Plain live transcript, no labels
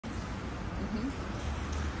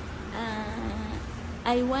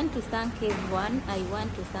I want to thank everyone. I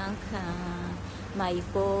want to thank my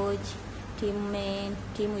coach, teammate,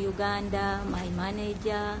 Team Uganda, my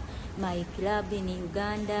manager, my club in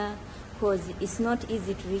Uganda, because it's not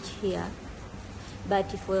easy to reach here.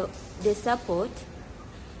 But for the support,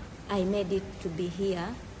 I made it to be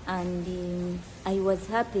here, and I was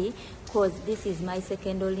happy because this is my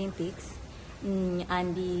second Olympics,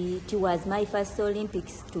 and it was my first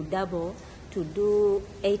Olympics to double, to do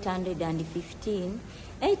 815.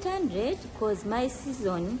 800 because my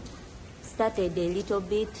season started a little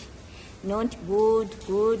bit not good,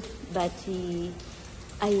 but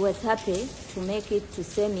I was happy to make it to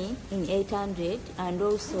semi in 800 and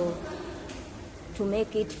also to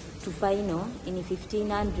make it to final in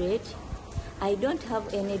 1500. I don't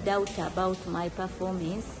have any doubt about my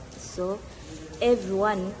performance. So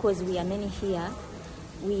everyone, because we are many here,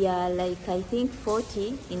 we are like I think 40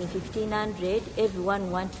 in 1500.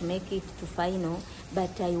 Everyone want to make it to final,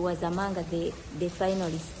 but I was among the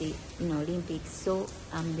finalists in Olympics. So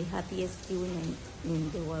I'm the happiest woman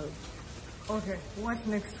in the world. Okay, what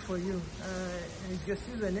next for you? Is your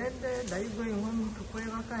season ended? Are you going home to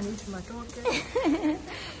Kwevaka and eat matoke?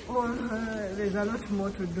 Or there's a lot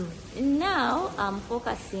more to do? Now I'm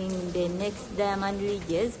focusing the next Diamond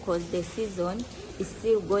Leagues because the season is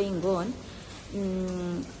still going on.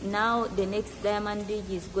 Now the next Diamond League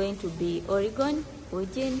is going to be Oregon,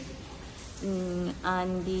 Eugene,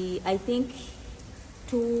 and I think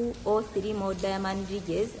 2 or 3 more Diamond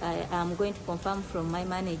Leagues I am going to confirm from my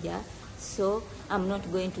manager. So I'm not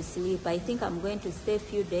going to sleep. I think I'm going to stay a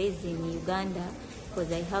few days in Uganda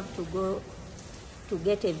because I have to go to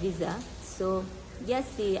get a visa. So yes,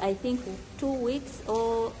 I think 2 weeks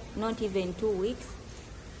or not even 2 weeks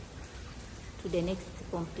to the next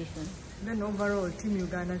competition. Then overall, Team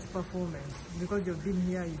Uganda's performance, because you've been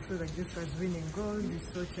here, you feel like this was winning gold, you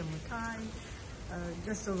saw Chemutai.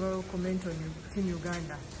 Just overall comment on Team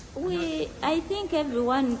Uganda. I think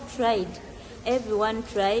everyone tried. Everyone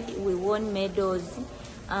tried. We won medals,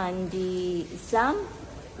 and some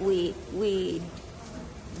we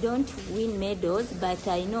don't win medals, but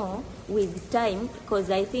I know with time,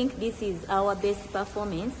 because I think this is our best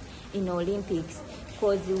performance in Olympics,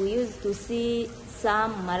 because we used to see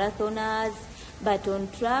some marathoners, but on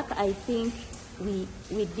track I think we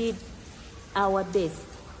did our best.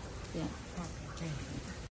 Yeah.